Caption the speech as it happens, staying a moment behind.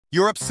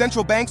Europe's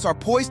central banks are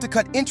poised to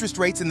cut interest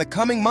rates in the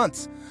coming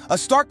months, a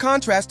stark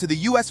contrast to the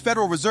U.S.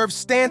 Federal Reserve's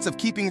stance of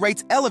keeping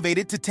rates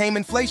elevated to tame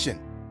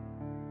inflation.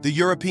 The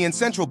European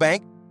Central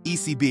Bank,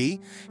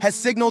 ECB, has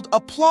signaled a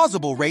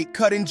plausible rate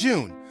cut in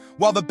June,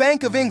 while the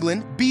Bank of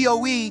England,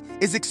 BOE,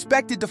 is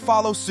expected to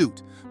follow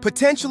suit,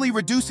 potentially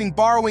reducing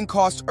borrowing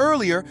costs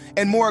earlier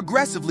and more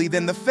aggressively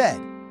than the Fed.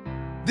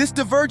 This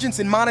divergence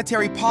in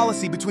monetary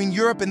policy between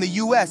Europe and the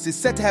U.S. is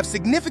set to have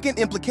significant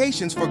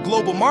implications for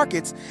global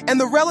markets and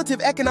the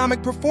relative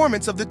economic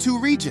performance of the two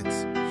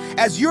regions.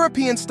 As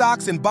European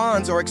stocks and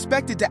bonds are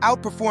expected to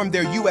outperform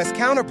their U.S.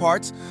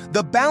 counterparts,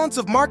 the balance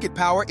of market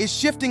power is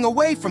shifting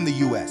away from the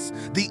U.S.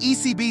 The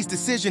ECB's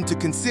decision to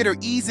consider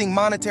easing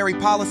monetary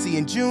policy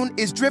in June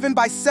is driven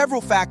by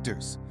several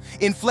factors.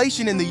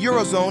 Inflation in the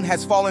Eurozone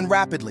has fallen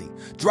rapidly,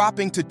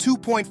 dropping to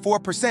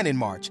 2.4% in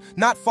March,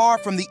 not far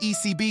from the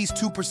ECB's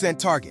 2%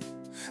 target.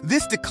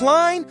 This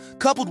decline,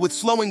 coupled with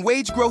slowing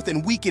wage growth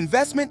and weak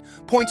investment,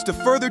 points to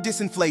further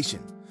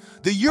disinflation.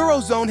 The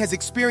Eurozone has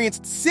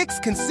experienced 6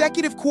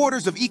 consecutive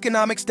quarters of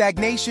economic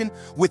stagnation,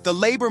 with the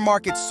labor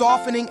market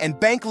softening and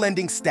bank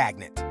lending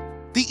stagnant.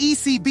 The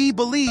ECB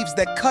believes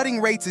that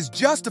cutting rates is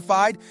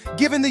justified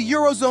given the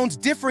Eurozone's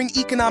differing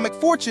economic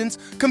fortunes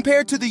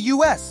compared to the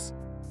U.S.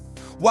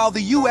 While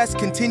the U.S.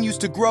 continues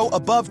to grow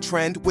above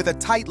trend with a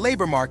tight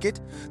labor market,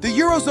 the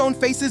Eurozone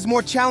faces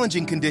more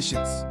challenging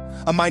conditions.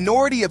 A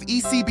minority of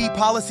ECB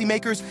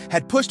policymakers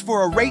had pushed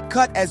for a rate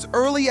cut as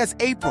early as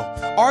April,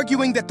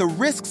 arguing that the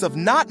risks of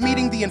not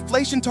meeting the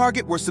inflation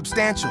target were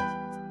substantial.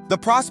 The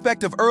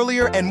prospect of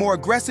earlier and more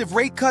aggressive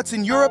rate cuts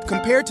in Europe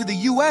compared to the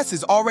U.S.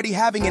 is already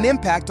having an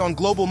impact on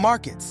global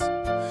markets.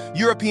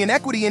 European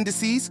equity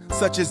indices,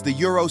 such as the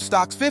Euro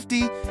Stoxx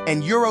 50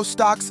 and Euro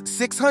Stoxx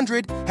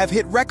 600, have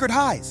hit record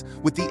highs,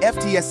 with the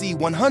FTSE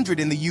 100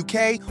 in the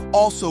UK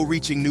also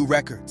reaching new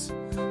records.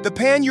 The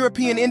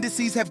pan-European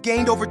indices have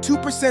gained over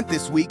 2%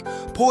 this week,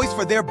 poised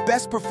for their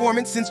best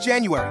performance since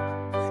January.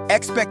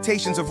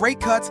 Expectations of rate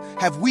cuts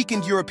have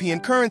weakened European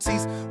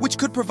currencies, which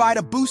could provide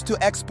a boost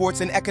to exports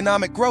and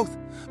economic growth.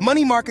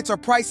 Money markets are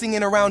pricing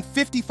in around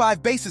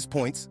 55 basis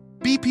points,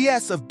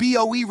 BPS of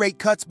BOE rate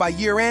cuts by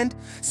year-end,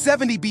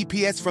 70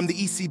 BPS from the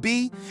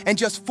ECB, and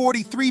just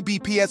 43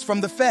 BPS from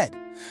the Fed.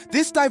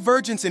 This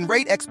divergence in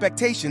rate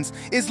expectations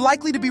is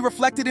likely to be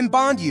reflected in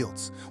bond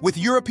yields, with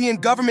European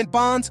government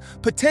bonds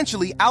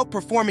potentially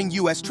outperforming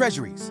U.S.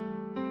 Treasuries.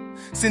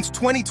 Since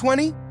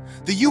 2020,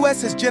 the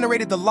U.S. has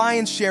generated the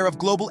lion's share of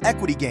global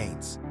equity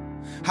gains.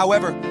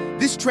 However,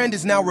 this trend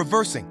is now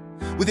reversing,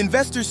 with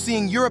investors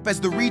seeing Europe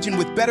as the region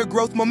with better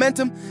growth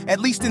momentum,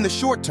 at least in the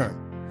short term.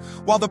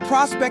 While the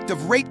prospect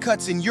of rate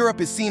cuts in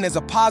Europe is seen as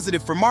a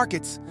positive for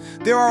markets,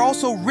 there are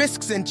also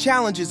risks and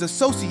challenges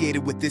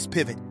associated with this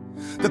pivot.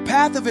 The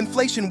path of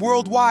inflation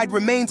worldwide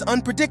remains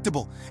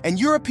unpredictable, and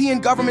European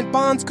government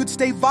bonds could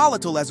stay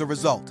volatile as a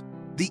result.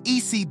 The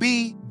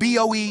ECB,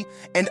 BOE,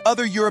 and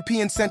other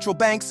European central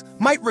banks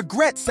might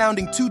regret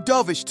sounding too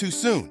dovish too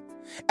soon,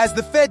 as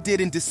the Fed did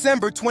in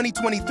December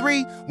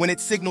 2023 when it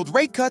signaled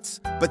rate cuts,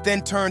 but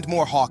then turned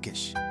more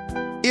hawkish.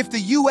 If the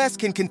U.S.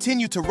 can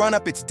continue to run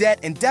up its debt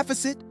and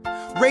deficit,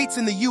 rates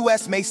in the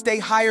U.S. may stay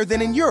higher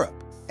than in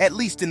Europe, at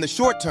least in the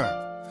short term.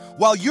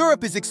 While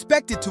Europe is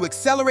expected to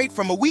accelerate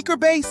from a weaker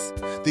base,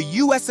 the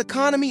U.S.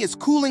 economy is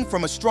cooling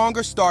from a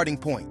stronger starting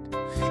point.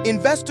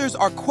 Investors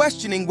are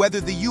questioning whether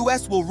the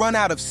U.S. will run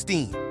out of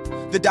steam.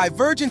 The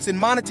divergence in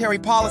monetary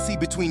policy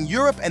between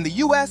Europe and the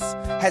U.S.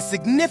 has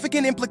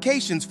significant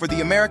implications for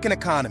the American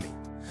economy.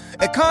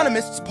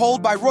 Economists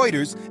polled by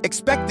Reuters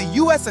expect the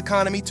U.S.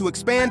 economy to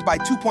expand by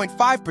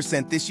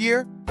 2.5% this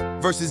year,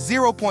 versus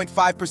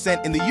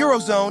 0.5% in the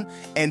Eurozone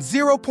and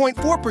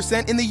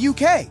 0.4% in the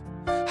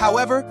UK.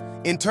 However,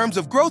 in terms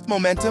of growth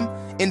momentum,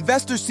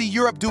 investors see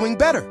Europe doing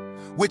better,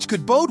 which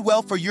could bode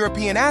well for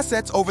European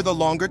assets over the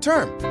longer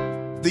term.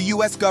 The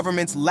U.S.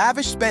 government's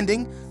lavish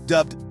spending,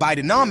 dubbed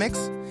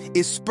Bidenomics,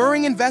 is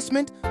spurring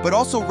investment but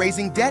also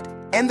raising debt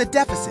and the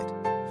deficit.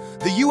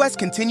 The U.S.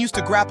 continues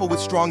to grapple with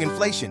strong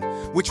inflation,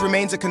 which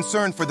remains a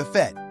concern for the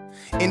Fed.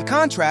 In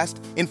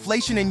contrast,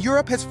 inflation in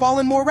Europe has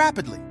fallen more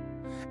rapidly.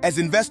 As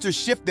investors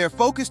shift their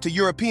focus to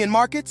European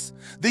markets,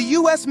 the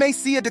U.S. may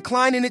see a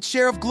decline in its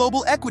share of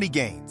global equity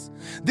gains.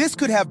 This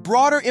could have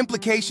broader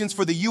implications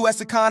for the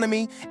U.S.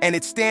 economy and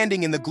its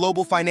standing in the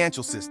global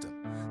financial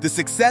system. The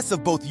success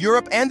of both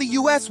Europe and the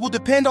U.S. will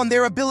depend on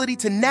their ability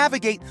to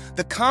navigate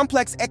the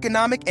complex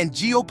economic and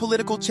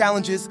geopolitical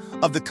challenges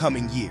of the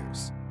coming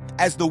years.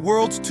 As the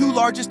world's 2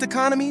 largest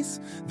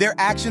economies, their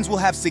actions will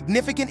have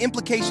significant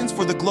implications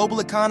for the global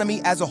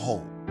economy as a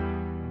whole.